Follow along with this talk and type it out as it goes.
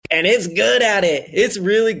And it's good at it. It's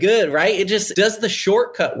really good, right? It just does the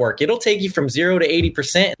shortcut work. It'll take you from 0 to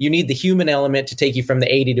 80%. You need the human element to take you from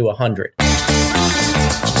the 80 to 100.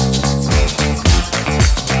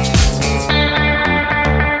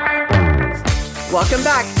 Welcome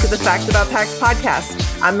back to the Facts About PACS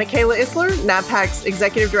podcast. I'm Michaela Isler, NABPAC's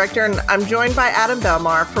Executive Director, and I'm joined by Adam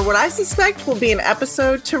Belmar for what I suspect will be an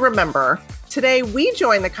episode to remember. Today, we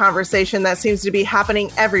join the conversation that seems to be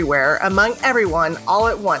happening everywhere, among everyone, all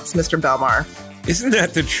at once, Mr. Belmar. Isn't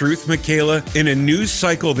that the truth, Michaela? In a news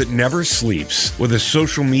cycle that never sleeps, with a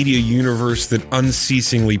social media universe that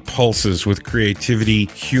unceasingly pulses with creativity,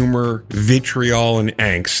 humor, vitriol, and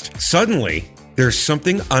angst, suddenly, there's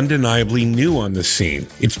something undeniably new on the scene.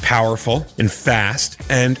 It's powerful and fast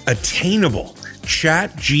and attainable.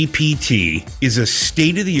 ChatGPT is a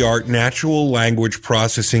state-of-the-art natural language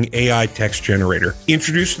processing AI text generator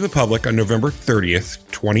introduced to the public on November 30th,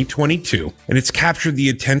 2022, and it's captured the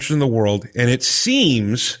attention of the world, and it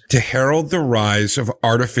seems to herald the rise of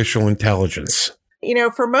artificial intelligence. You know,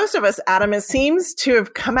 for most of us, Adam, it seems to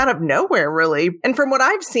have come out of nowhere, really. And from what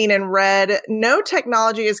I've seen and read, no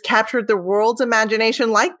technology has captured the world's imagination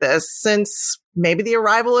like this since maybe the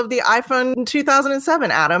arrival of the iPhone in 2007,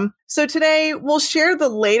 Adam. So today, we'll share the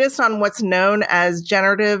latest on what's known as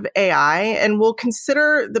generative AI, and we'll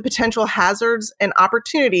consider the potential hazards and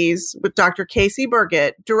opportunities with Dr. Casey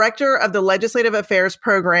Burgett, Director of the Legislative Affairs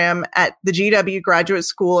Program at the GW Graduate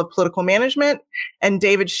School of Political Management, and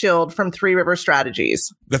David Schild from Three River Strategies.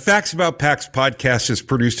 The Facts About PACS podcast is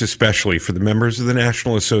produced especially for the members of the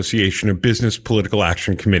National Association of Business Political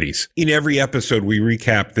Action Committees. In every episode, we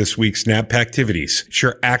recap this week's NABPAC activities,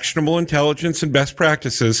 share actionable intelligence and best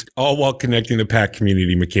practices, all while connecting the PAC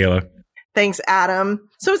community, Michaela. Thanks, Adam.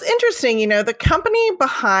 So it's interesting, you know, the company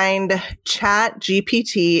behind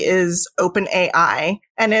ChatGPT is OpenAI,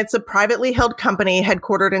 and it's a privately held company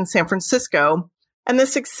headquartered in San Francisco. And the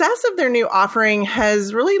success of their new offering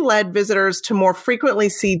has really led visitors to more frequently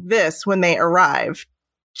see this when they arrive.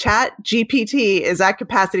 ChatGPT is at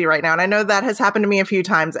capacity right now, and I know that has happened to me a few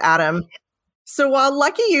times, Adam. So while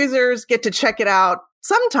lucky users get to check it out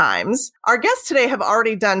sometimes, our guests today have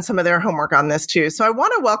already done some of their homework on this too. So I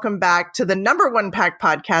want to welcome back to the #1 PAC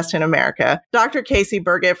podcast in America, Dr. Casey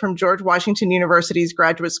Burgett from George Washington University's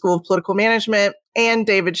Graduate School of Political Management, and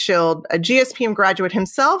David Schild, a GSPM graduate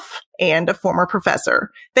himself and a former professor.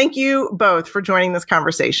 Thank you both for joining this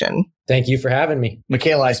conversation. Thank you for having me.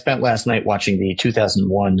 Michaela, I spent last night watching the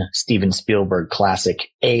 2001 Steven Spielberg classic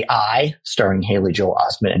AI, starring Haley Joel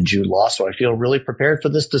Osment and Jude Law, so I feel really prepared for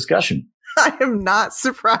this discussion. I am not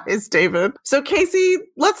surprised, David. So, Casey,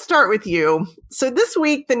 let's start with you. So this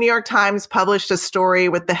week, the New York Times published a story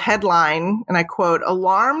with the headline, and I quote,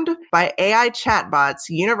 "Alarmed by AI chatbots,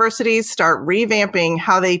 universities start revamping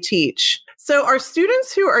how they teach." So are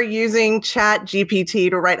students who are using ChatGPT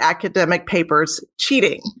to write academic papers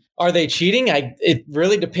cheating? Are they cheating? It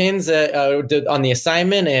really depends on the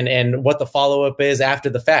assignment and what the follow-up is after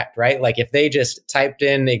the fact, right? Like if they just typed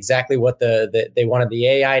in exactly what they wanted the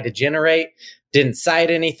AI to generate, didn't cite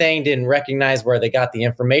anything, didn't recognize where they got the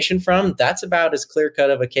information from, that's about as clear-cut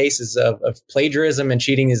of a case of plagiarism and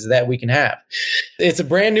cheating as that we can have. It's a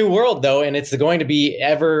brand new world, though, and it's going to be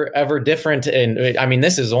ever different. And I mean,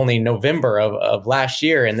 this is only November of last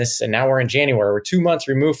year, and now we're in January. We're 2 months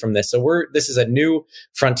removed from this. So this is a new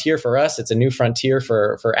frontier for us. It's a new frontier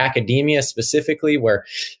for academia specifically, where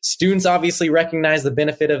students obviously recognize the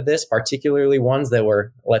benefit of this, particularly ones that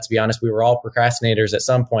were, let's be honest, we were all procrastinators at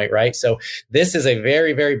some point, right? So this is a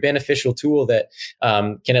very, very beneficial tool that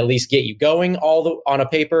can at least get you going on a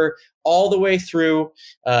paper all the way through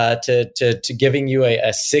to giving you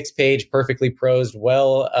a 6-page, perfectly prosed,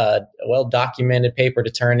 well documented paper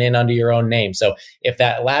to turn in under your own name. So if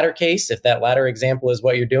that latter example is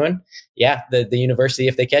what you're doing, yeah, the university,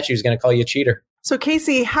 if they catch you, is going to call you a cheater. So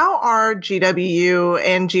Casey, how are GWU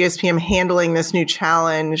and GSPM handling this new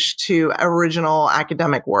challenge to original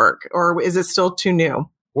academic work, or is it still too new?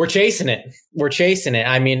 We're chasing it.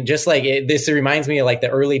 I mean, just like this reminds me of like the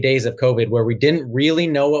early days of COVID where we didn't really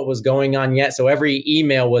know what was going on yet. So every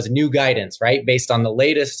email was new guidance, right? Based on the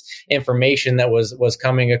latest information that was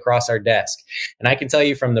coming across our desk. And I can tell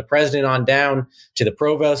you from the president on down to the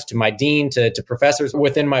provost, to my dean, to professors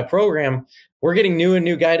within my program, we're getting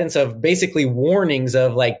new guidance of basically warnings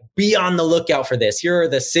of like, be on the lookout for this. Here are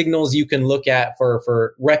the signals you can look at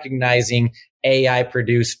for recognizing AI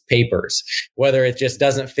produced papers, whether it just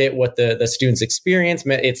doesn't fit what the student's experience,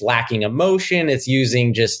 it's lacking emotion, it's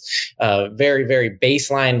using just very, very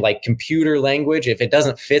baseline like computer language. If it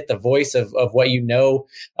doesn't fit the voice of what you know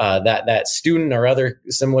that student or other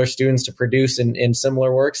similar students to produce in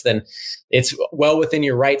similar works, then it's well within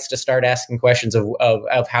your rights to start asking questions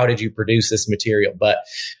of how did you produce this material. But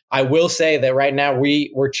I will say that right now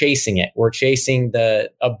we're chasing it. We're chasing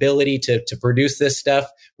the ability to produce this stuff.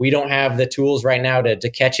 We don't have the tools right now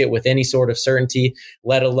to catch it with any sort of certainty,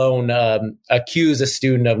 let alone accuse a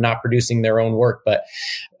student of not producing their own work. But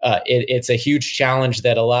it's a huge challenge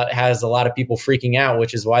that has a lot of people freaking out,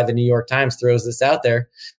 which is why the New York Times throws this out there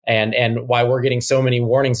and why we're getting so many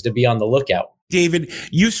warnings to be on the lookout. David,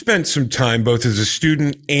 you spent some time both as a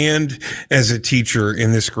student and as a teacher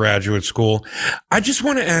in this graduate school. I just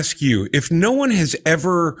want to ask you, if no one has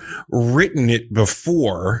ever written it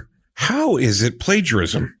before, how is it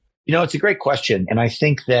plagiarism? It's a great question. And I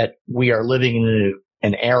think that we are living in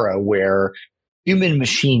an era where human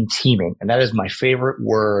machine teaming, and that is my favorite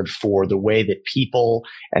word for the way that people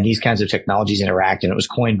and these kinds of technologies interact. And it was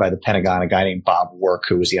coined by the Pentagon, a guy named Bob Work,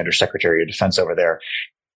 who was the Undersecretary of Defense over there.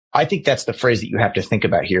 I think that's the phrase that you have to think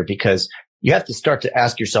about here, because you have to start to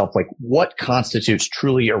ask yourself, like, what constitutes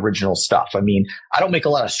truly original stuff? I mean, I don't make a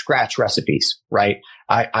lot of scratch recipes, right?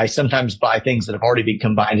 I sometimes buy things that have already been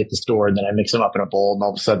combined at the store, and then I mix them up in a bowl, and all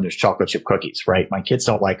of a sudden there's chocolate chip cookies, right? My kids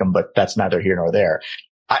don't like them, but that's neither here nor there.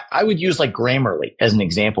 I would use like Grammarly as an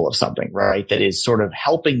example of something, right? That is sort of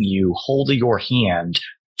helping you hold your hand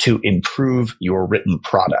to improve your written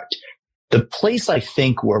product. The place I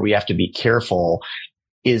think where we have to be careful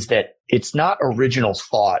is that it's not original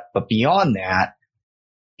thought, but beyond that,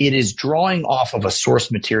 it is drawing off of a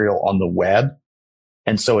source material on the web.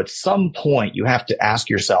 And so at some point you have to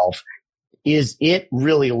ask yourself, is it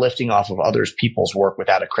really lifting off of others people's work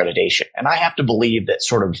without accreditation? And I have to believe that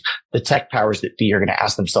sort of the tech powers that be are going to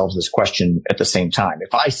ask themselves this question at the same time.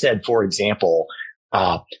 If I said, for example,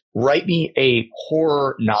 write me a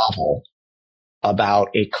horror novel about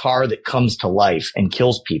a car that comes to life and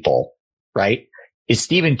kills people, right? Is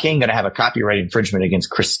Stephen King going to have a copyright infringement against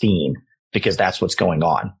Christine because that's what's going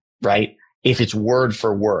on, right? If it's word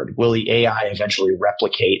for word, will the AI eventually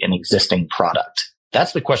replicate an existing product?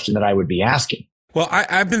 That's the question that I would be asking. Well,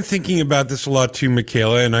 I've been thinking about this a lot too,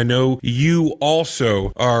 Michaela, and I know you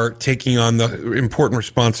also are taking on the important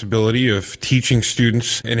responsibility of teaching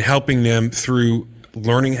students and helping them through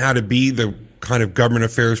learning how to be the kind of government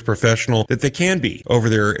affairs professional that they can be over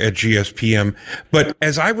there at GSPM. But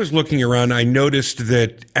as I was looking around, I noticed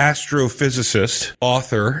that astrophysicist,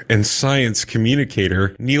 author, and science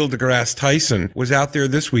communicator Neil deGrasse Tyson was out there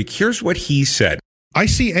this week. Here's what he said. I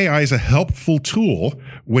see AI as a helpful tool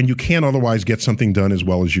when you can't otherwise get something done as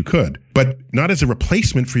well as you could, but not as a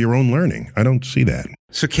replacement for your own learning. I don't see that.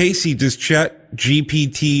 So, Casey, does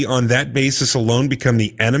ChatGPT on that basis alone become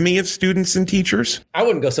the enemy of students and teachers? I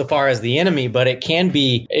wouldn't go so far as the enemy, but it can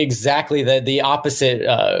be exactly the opposite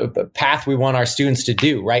path we want our students to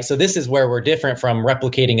do, right? So this is where we're different from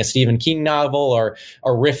replicating a Stephen King novel or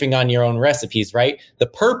riffing on your own recipes, right? The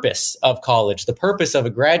purpose of college, the purpose of a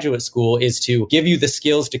graduate school is to give you the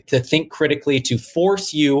skills to think critically, to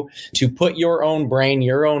force you to put your own brain,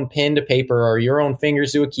 your own pen to paper, or your own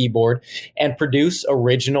fingers to a keyboard and produce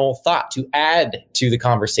original thought, to add to the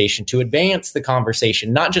conversation, to advance the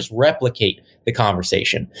conversation, not just replicate the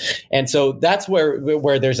conversation. And so that's where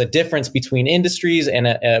there's a difference between industries and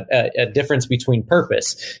a difference between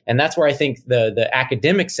purpose. And that's where I think the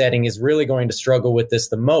academic setting is really going to struggle with this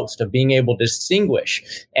the most, of being able to distinguish.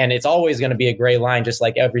 And it's always going to be a gray line, just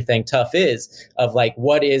like everything tough is, of like,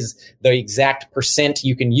 what is the exact percent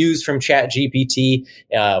you can use from ChatGPT?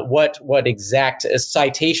 What exact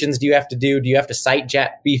citations do you have to do? Do you have to cite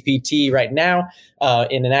ChatGPT right now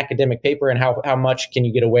in an academic paper? And how much can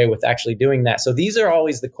you get away with actually doing that? So these are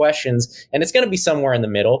always the questions, and it's going to be somewhere in the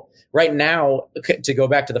middle. Right now, to go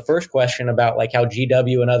back to the first question about like how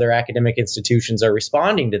GW and other academic institutions are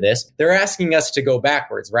responding to this, they're asking us to go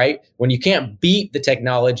backwards, right? When you can't beat the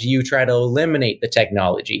technology, you try to eliminate the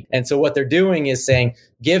technology. And so what they're doing is saying,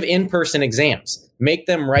 give in-person exams. Make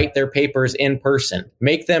them write their papers in person.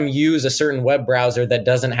 Make them use a certain web browser that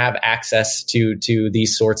doesn't have access to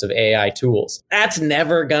these sorts of AI tools. That's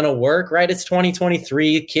never going to work, right? It's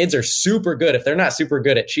 2023. Kids are super good. If they're not super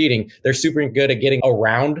good at cheating, they're super good at getting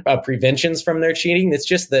around preventions from their cheating. It's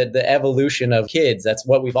just the evolution of kids. That's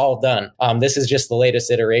what we've all done. This is just the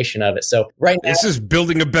latest iteration of it. So right now, this is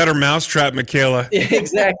building a better mousetrap, Michaela.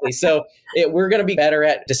 Exactly. So we're going to be better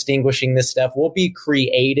at distinguishing this stuff. We'll be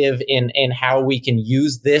creative in how we can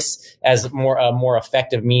use this as a more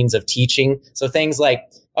effective means of teaching. So things like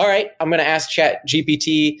all right, I'm going to ask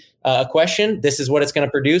ChatGPT a question. This is what it's going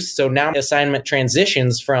to produce. So now the assignment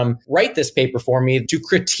transitions from write this paper for me to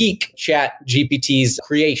critique ChatGPT's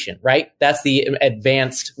creation, right? That's the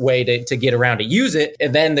advanced way to get around to use it.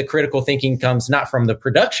 And then the critical thinking comes not from the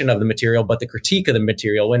production of the material, but the critique of the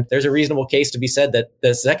material. When there's a reasonable case to be said that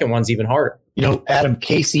the second one's even harder. You know, Adam,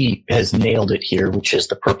 Casey has nailed it here, which is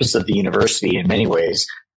the purpose of the university in many ways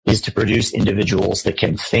is to produce individuals that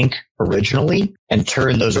can think originally and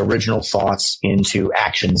turn those original thoughts into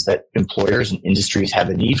actions that employers and industries have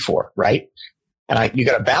a need for, right? And you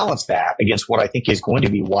got to balance that against what I think is going to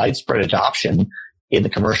be widespread adoption in the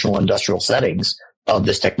commercial industrial settings of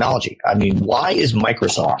this technology. I mean, why is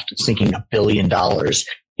Microsoft sinking $1 billion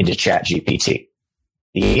into ChatGPT?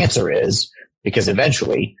 The answer is because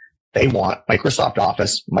eventually they want Microsoft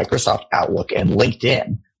Office, Microsoft Outlook, and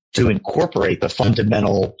LinkedIn to incorporate the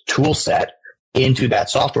fundamental tool set into that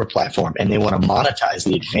software platform. And they want to monetize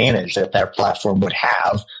the advantage that their platform would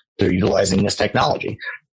have through utilizing this technology.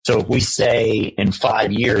 So if we say in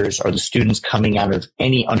 5 years, are the students coming out of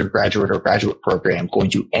any undergraduate or graduate program going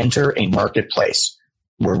to enter a marketplace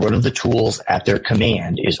where one of the tools at their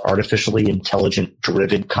command is artificially intelligent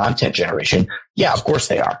driven content generation? Yeah, of course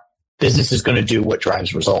they are. Business is going to do what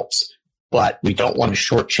drives results. But we don't want to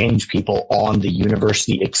shortchange people on the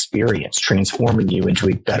university experience, transforming you into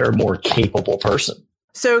a better, more capable person.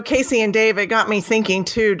 So Casey and Dave, it got me thinking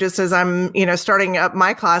too, just as I'm, starting up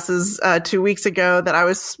my classes 2 weeks ago, that I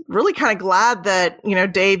was really kind of glad that,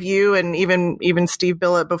 Dave, you and even Steve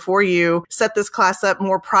Billett before you set this class up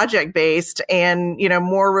more project based and,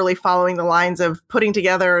 more really following the lines of putting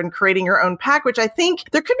together and creating your own pack, which I think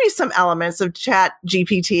there could be some elements of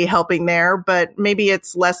ChatGPT helping there, but maybe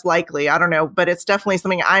it's less likely. I don't know, but it's definitely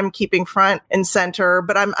something I'm keeping front and center.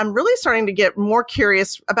 But I'm really starting to get more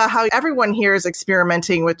curious about how everyone here is experimenting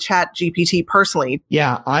with ChatGPT personally.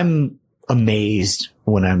 Yeah, I'm amazed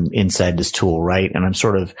when I'm inside this tool, right? And I'm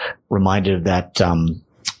sort of reminded of that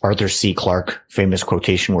Arthur C. Clarke famous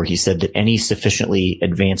quotation where he said that any sufficiently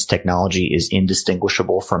advanced technology is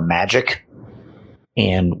indistinguishable from magic.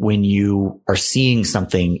 And when you are seeing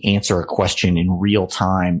something answer a question in real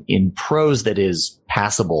time in prose that is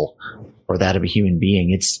passable or that of a human being,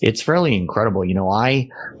 it's fairly incredible. I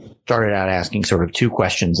started out asking sort of two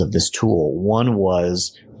questions of this tool. One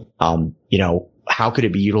was, how could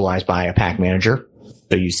it be utilized by a pack manager?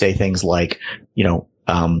 So you say things like,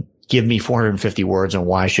 give me 450 words on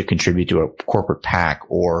why I should contribute to a corporate pack,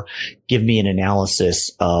 or give me an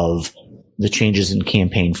analysis of the changes in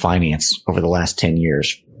campaign finance over the last 10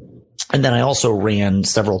 years. And then I also ran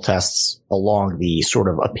several tests along the sort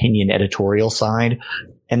of opinion editorial side.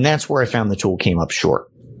 And that's where I found the tool came up short.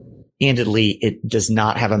 Candidly, it does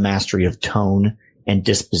not have a mastery of tone and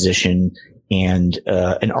disposition and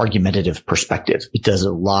an argumentative perspective. It does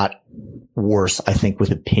a lot worse, I think,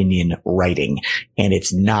 with opinion writing, and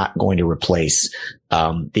it's not going to replace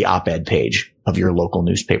the op-ed page of your local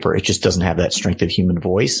newspaper. It just doesn't have that strength of human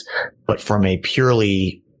voice. But from a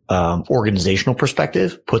purely organizational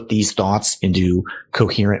perspective, put these thoughts into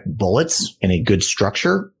coherent bullets in a good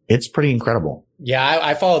structure. It's pretty incredible. Yeah,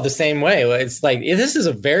 I follow the same way. It's like, this is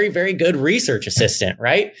a very, very good research assistant,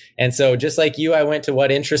 right? And so just like you, I went to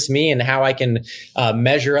what interests me and how I can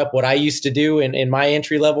measure up what I used to do in my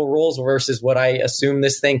entry level roles versus what I assume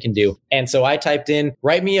this thing can do. And so I typed in,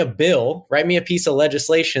 write me a piece of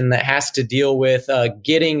legislation that has to deal with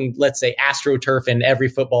getting, let's say, AstroTurf in every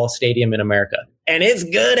football stadium in America. And it's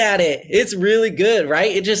good at it. It's really good,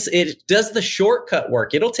 right? It does the shortcut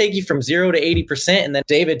work. It'll take you from 0 to 80%. And then,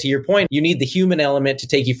 David, to your point, you need the human element to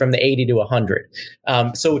take you from the 80 to 100.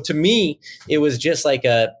 So to me, it was just like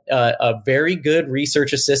a very good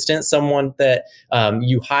research assistant, someone that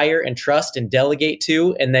you hire and trust and delegate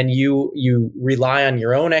to, and then you rely on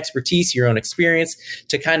your own expertise, your own experience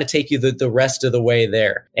to kind of take you the rest of the way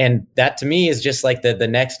there. And that to me is just like the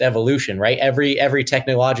next evolution, right? Every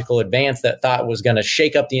technological advance that thought was going to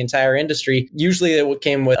shake up the entire industry, usually it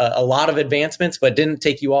came with a lot of advancements, but didn't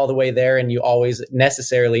take you all the way there. And you always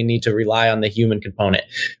necessarily need to rely on the human component.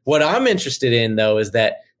 What I'm interested in, though, is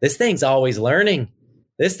that this thing's always learning.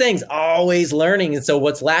 And so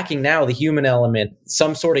what's lacking now, the human element,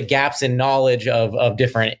 some sort of gaps in knowledge of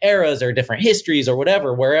different eras or different histories or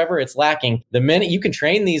whatever, wherever it's lacking, the minute you can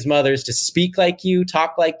train these mothers to speak like you,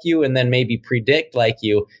 talk like you, and then maybe predict like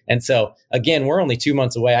you. And so again, we're only 2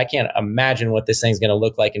 months away. I can't imagine what this thing's going to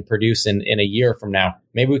look like and produce in a year from now.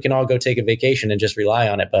 maybe we can all go take a vacation and just rely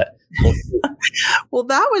on it. But well,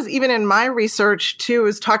 that was even in my research too,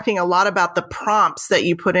 is talking a lot about the prompts that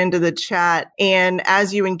you put into the chat. And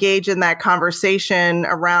as you engage in that conversation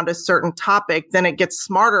around a certain topic, then it gets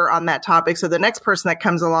smarter on that topic. So the next person that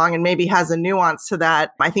comes along and maybe has a nuance to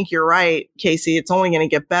that, I think you're right, Casey, it's only going to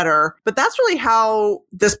get better. But that's really how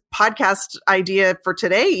this podcast idea for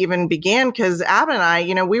today even began, because Ab and I,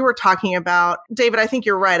 we were talking about, David, I think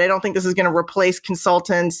you're right. I don't think this is going to replace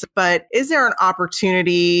consultants, but is there an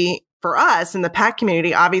opportunity for us in the PAC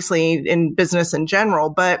community, obviously in business in general,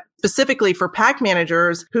 but specifically for PAC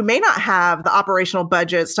managers who may not have the operational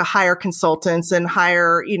budgets to hire consultants and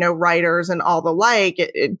hire, writers and all the like.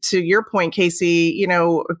 To your point, Casey,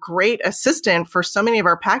 a great assistant for so many of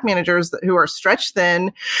our PAC managers who are stretched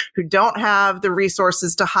thin, who don't have the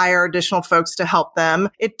resources to hire additional folks to help them.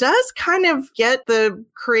 It does kind of get the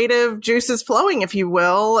creative juices flowing, if you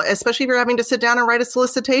will, especially if you're having to sit down and write a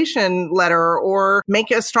solicitation letter or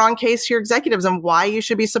make a strong case to your executives on why you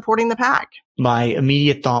should be supporting the PAC. My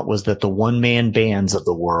immediate thought was that the one-man bands of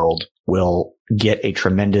the world will get a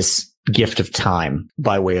tremendous gift of time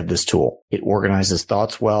by way of this tool. It organizes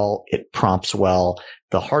thoughts well. It prompts well.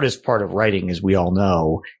 The hardest part of writing, as we all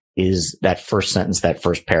know, is that first sentence, that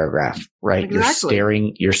first paragraph, right?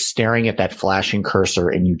 Exactly. You're staring at that flashing cursor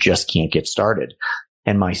and you just can't get started.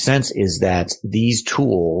 And my sense is that these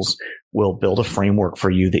tools will build a framework for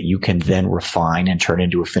you that you can then refine and turn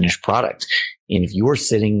into a finished product. And if you are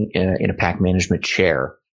sitting in a PAC management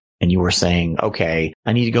chair and you are saying, okay,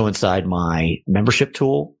 I need to go inside my membership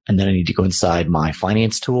tool, and then I need to go inside my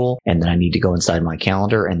finance tool, and then I need to go inside my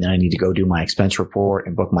calendar, and then I need to go do my expense report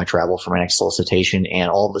and book my travel for my next solicitation. And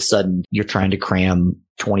all of a sudden you're trying to cram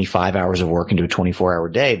 25 hours of work into a 24-hour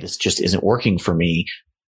day. This just isn't working for me.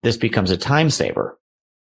 This becomes a time saver.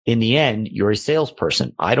 In the end, you're a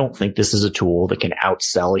salesperson. I don't think this is a tool that can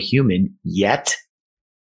outsell a human yet.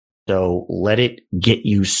 So let it get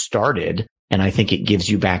you started. And I think it gives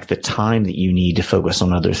you back the time that you need to focus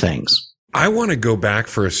on other things. I want to go back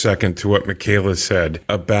for a second to what Michaela said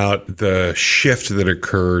about the shift that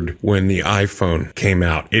occurred when the iPhone came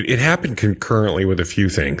out. It happened concurrently with a few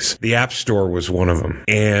things. The App Store was one of them.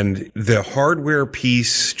 And the hardware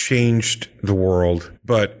piece changed the world,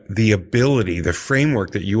 but the ability, the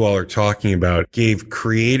framework that you all are talking about gave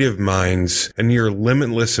creative minds a near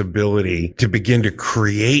limitless ability to begin to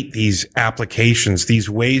create these applications, these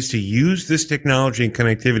ways to use this technology and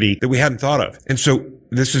connectivity that we hadn't thought of. And so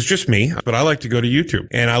this is just me, but I like to go to YouTube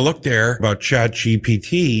and I look there about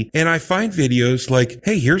ChatGPT and I find videos like,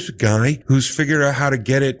 hey, here's a guy who's figured out how to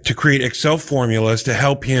get it to create Excel formulas to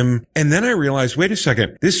help him. And then I realized, wait a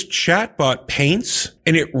second, this chatbot paints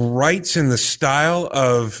and it writes in the style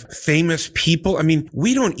of famous people. I mean,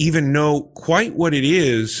 we don't even know quite what it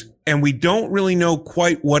is. And we don't really know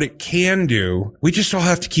quite what it can do. We just all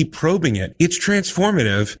have to keep probing it. It's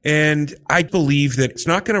transformative. And I believe that it's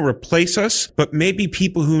not going to replace us, but maybe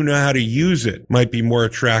people who know how to use it might be more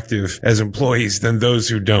attractive as employees than those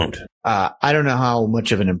who don't. I don't know how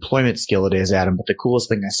much of an employment skill it is, Adam, but the coolest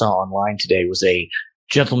thing I saw online today was a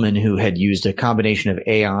gentleman who had used a combination of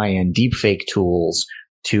AI and deepfake tools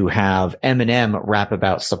to have Eminem rap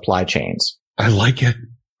about supply chains. I like it.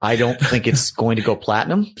 I don't think it's going to go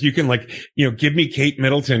platinum. You can give me Kate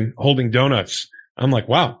Middleton holding donuts. I'm like,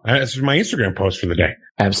 wow, this is my Instagram post for the day.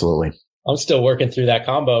 Absolutely. I'm still working through that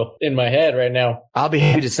combo in my head right now. I'll be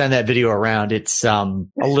happy to send that video around. It's a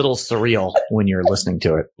little surreal when you're listening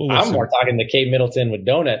to it. I'm more talking the Kate Middleton with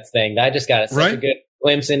donuts thing. I just got such a good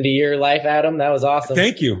glimpse into your life, Adam. That was awesome.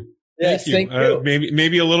 Thank you. Yes, thank you.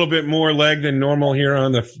 Maybe a little bit more leg than normal here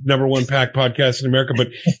on the #1 PAC podcast in America, but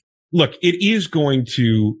look, it is going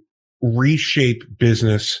to reshape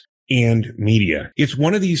business and media. It's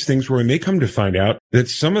one of these things where we may come to find out that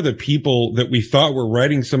some of the people that we thought were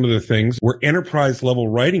writing some of the things where enterprise level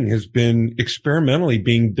writing has been experimentally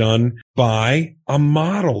being done by a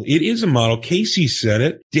model. It is a model. Casey said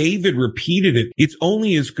it. David repeated it. It's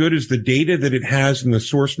only as good as the data that it has in the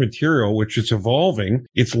source material, which it's evolving.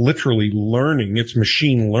 It's literally learning. It's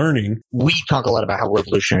machine learning. We talk a lot about how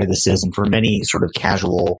revolutionary this is. And for many sort of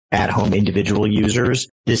casual at-home individual users,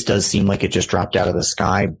 this does seem like it just dropped out of the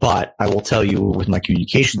sky. But I will tell you with my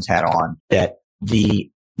communications hat on that the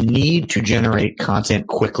need to generate content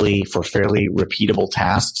quickly for fairly repeatable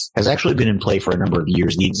tasks has actually been in play for a number of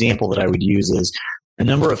years. The example that I would use is a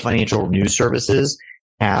number of financial news services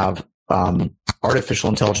have artificial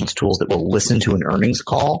intelligence tools that will listen to an earnings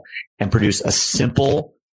call and produce a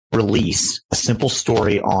simple release, a simple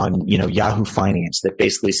story on, Yahoo Finance that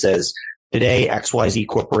basically says, today, XYZ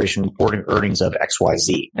Corporation reporting earnings of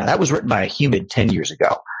XYZ. Now, that was written by a human 10 years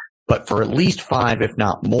ago. But for at least 5, if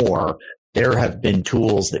not more, there have been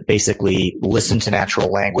tools that basically listen to natural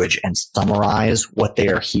language and summarize what they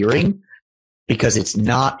are hearing, because it's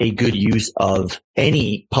not a good use of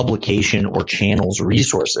any publication or channel's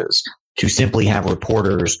resources to simply have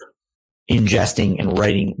reporters ingesting and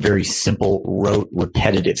writing very simple, rote,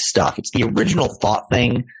 repetitive stuff. It's the original thought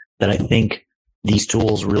thing that I think these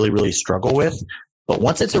tools really, really struggle with. But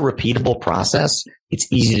once it's a repeatable process, it's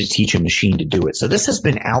easy to teach a machine to do it. So this has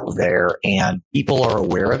been out there and people are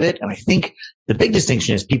aware of it. And I think the big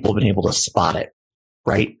distinction is people have been able to spot it,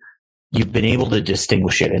 right? You've been able to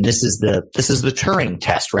distinguish it. And this is the Turing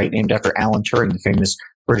test, right? Named after Alan Turing, the famous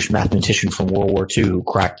British mathematician from World War II who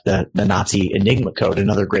cracked the Nazi Enigma code,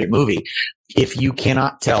 another great movie. If you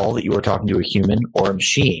cannot tell that you are talking to a human or a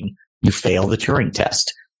machine, you fail the Turing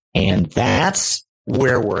test. And that's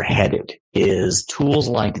where we're headed, is tools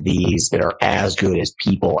like these that are as good as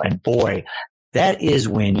people. And boy, that is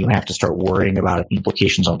when you have to start worrying about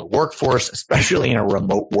implications on the workforce, especially in a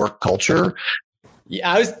remote work culture. Yeah,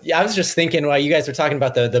 I was just thinking while you guys were talking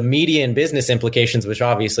about the media and business implications, which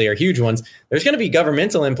obviously are huge ones, there's going to be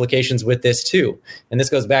governmental implications with this too. And this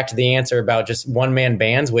goes back to the answer about just one-man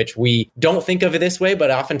bands, which we don't think of it this way, but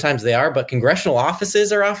oftentimes they are. But congressional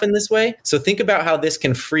offices are often this way. So think about how this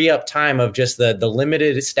can free up time of just the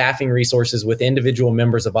limited staffing resources with individual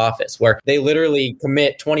members of office, where they literally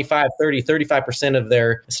commit 25, 30, 35% of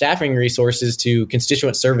their staffing resources to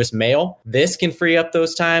constituent service mail. This can free up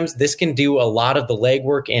those times. This can do a lot of the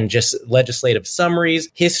legwork and just legislative summaries,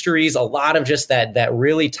 histories, a lot of just that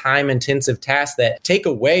really time intensive tasks that take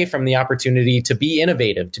away from the opportunity to be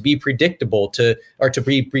innovative, to be predictable, to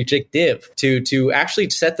be predictive, to actually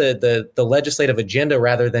set the legislative agenda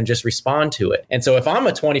rather than just respond to it. And so if I'm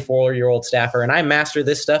a 24-year-old staffer and I master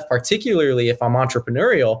this stuff, particularly if I'm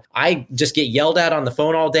entrepreneurial, I just get yelled at on the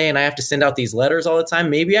phone all day and I have to send out these letters all the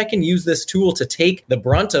time. Maybe I can use this tool to take the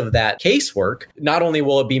brunt of that casework. Not only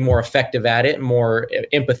will it be more effective at it, more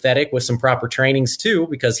empathetic with some proper trainings too,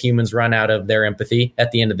 because humans run out of their empathy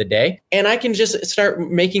at the end of the day. And I can just start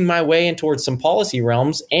making my way in towards some policy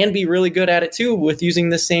realms and be really good at it too with using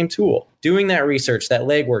this same tool. Doing that research, that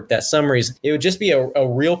legwork, that summaries, it would just be a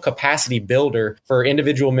real capacity builder for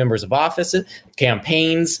individual members of office,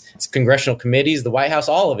 campaigns, congressional committees, the White House,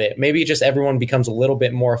 all of it. Maybe just everyone becomes a little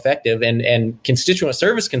bit more effective. And constituent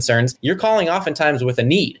service concerns, you're calling oftentimes with a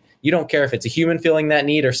need. You don't care if it's a human feeling that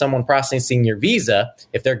need or someone processing your visa.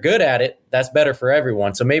 If they're good at it, that's better for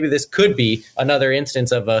everyone. So maybe this could be another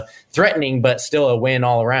instance of a threatening, but still a win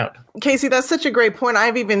all around. Casey, that's such a great point.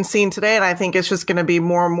 I've even seen today, and I think it's just going to be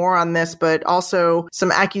more and more on this, but also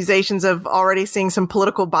some accusations of already seeing some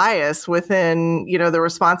political bias within, the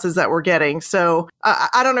responses that we're getting. So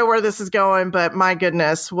I don't know where this is going, but my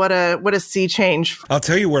goodness, what a sea change. I'll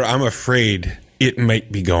tell you where I'm afraid it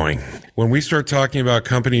might be going. When we start talking about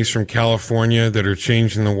companies from California that are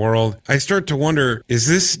changing the world, I start to wonder, is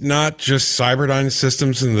this not just Cyberdyne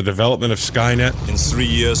Systems and the development of Skynet? In 3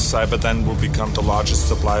 years, Cyberdyne will become the largest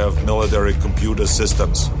supplier of military computer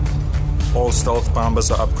systems. All stealth bombers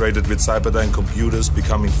are upgraded with Cyberdyne computers,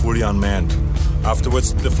 becoming fully unmanned.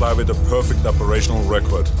 Afterwards, they fly with a perfect operational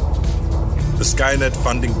record. The Skynet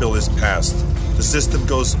funding bill is passed. The system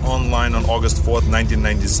goes online on August 4th,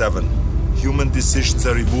 1997. Human decisions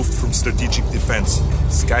are removed from strategic defense.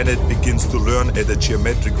 Skynet begins to learn at a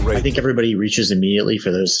geometric rate. I think everybody reaches immediately for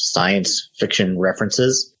those science fiction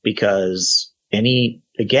references because any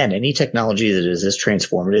technology that is this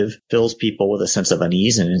transformative fills people with a sense of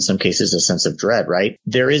unease and in some cases a sense of dread, right?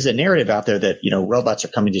 There is a narrative out there that, robots are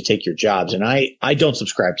coming to take your jobs. And I don't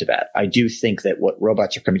subscribe to that. I do think that what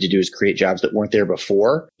robots are coming to do is create jobs that weren't there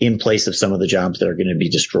before in place of some of the jobs that are going to be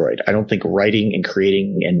destroyed. I don't think writing and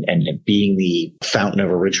creating and being the fountain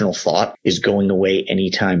of original thought is going away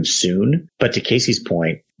anytime soon. But to Casey's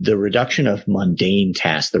point, the reduction of mundane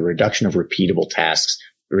tasks, the reduction of repeatable tasks,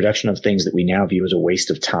 the reduction of things that we now view as a waste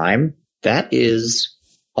of time, that is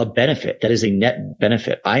a benefit. That is a net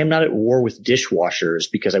benefit. I am not at war with dishwashers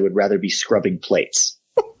because I would rather be scrubbing plates.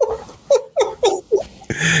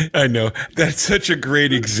 I know. That's such a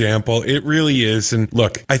great example. It really is. And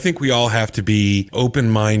look, I think we all have to be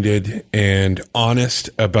open-minded and honest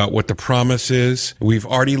about what the promise is. We've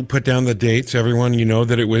already put down the dates. Everyone,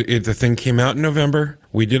 that the thing came out in November.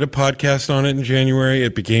 We did a podcast on it in January.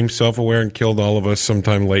 It became self-aware and killed all of us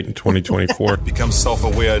sometime late in 2024. Become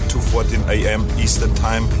self-aware at 2:14 a.m. Eastern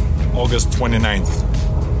Time, August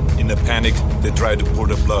 29th. In a panic, they try to pull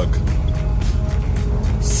the plug.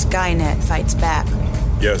 Skynet fights back.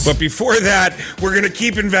 Yes. But before that, we're going to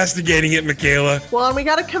keep investigating it, Michaela. Well, and we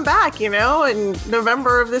got to come back, in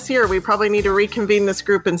November of this year. We probably need to reconvene this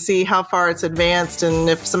group and see how far it's advanced and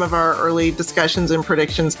if some of our early discussions and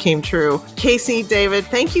predictions came true. Casey, David,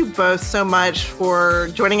 thank you both so much for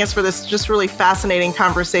joining us for this just really fascinating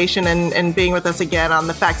conversation and being with us again on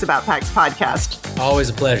the Facts About PACS podcast. Always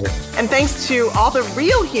a pleasure. And thanks to all the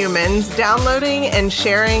real humans downloading and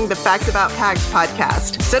sharing the Facts About PACS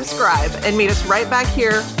podcast. Subscribe and meet us right back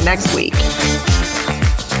here next week.